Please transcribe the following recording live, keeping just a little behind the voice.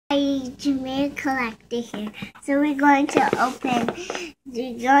Jamaica collector here. So we're going to open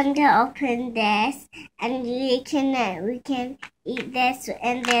this, and we can eat this,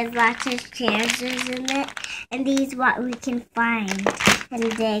 and there's lots of treasures in it, and these what we can find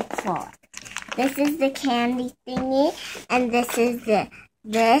and dig for. This is the candy thingy, and this is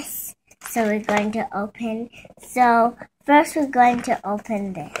this. So we're going to open. So first we're going to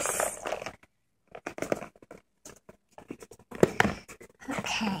open this.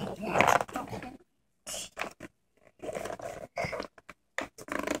 Okay, let's open.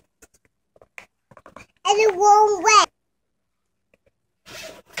 And it won't wet.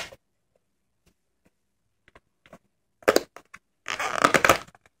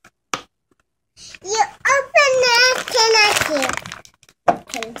 You open it, can I see?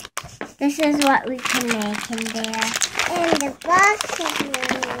 This is what we can make in there. And the box is really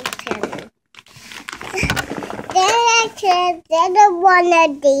then I one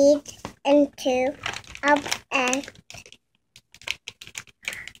of these into up and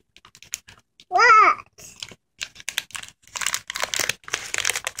what?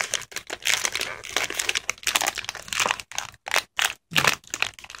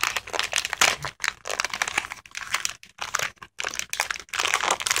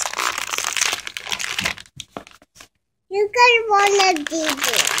 You got one of these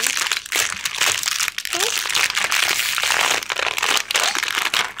ones.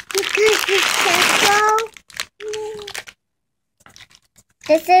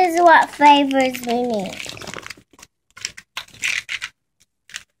 This is what flavors we need.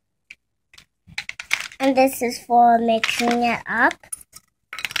 And this is for mixing it up.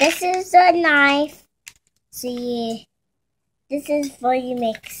 This is a knife. See, this is for you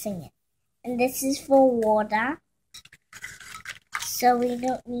mixing it. And this is for water. So we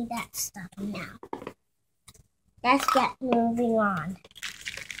don't need that stuff now. Let's get moving on.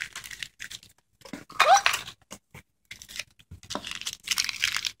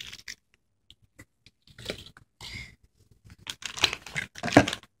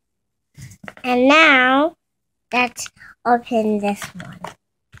 And now, let's open this one.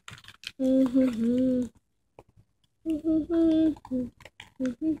 Why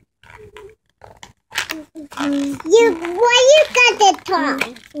you got the toy?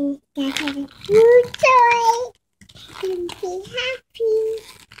 New toy. Be happy.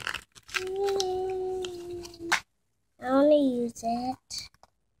 I want to use it.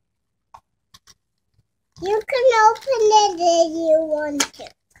 You can open it if you want to,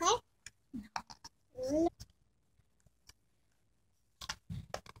 okay?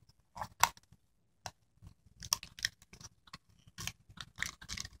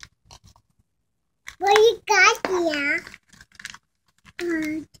 What you got here?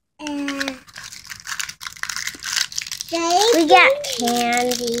 We got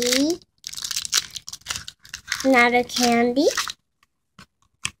candy. Another candy.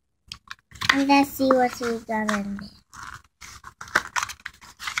 And let's see what we got in there.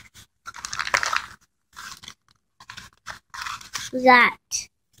 We got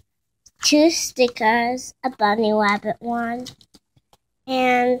 2 stickers, a bunny rabbit one,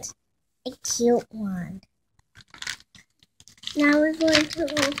 and a cute one. Now we're going to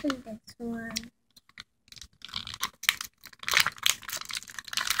open this one.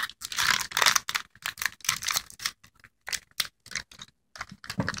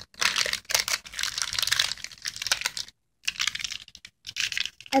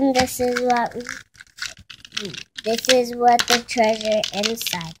 And this is what the treasure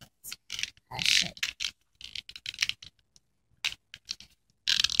inside is. I'll show you.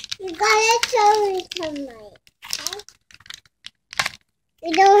 You gotta show me tonight, okay? We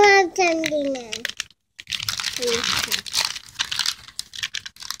don't have candy now.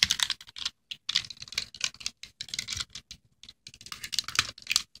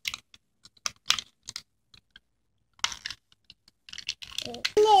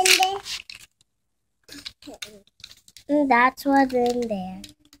 And that's what's in there.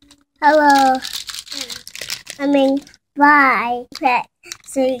 Hello. Bye.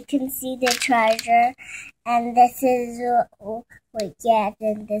 So you can see the treasure. And this is what we get.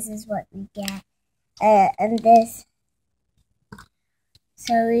 And this is what we get. And this.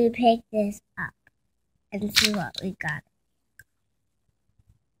 So we pick this up. And see what we got.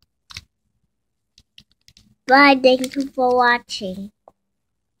 Bye. Thank you for watching.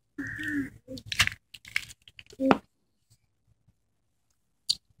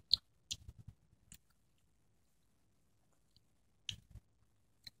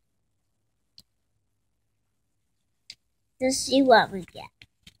 To see what we get.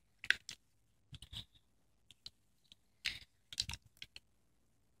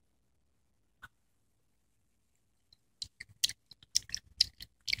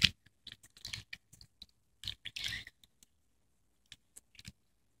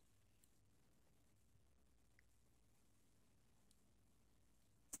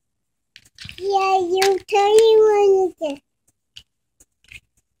 Yeah, you tell me when you get.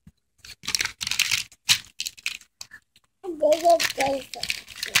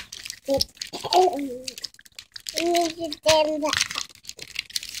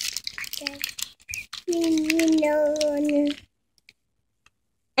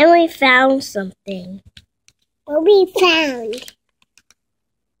 And we found something. What we found?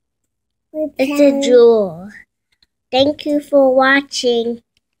 It's a jewel. Thank you for watching.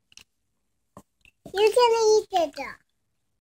 You can eat it.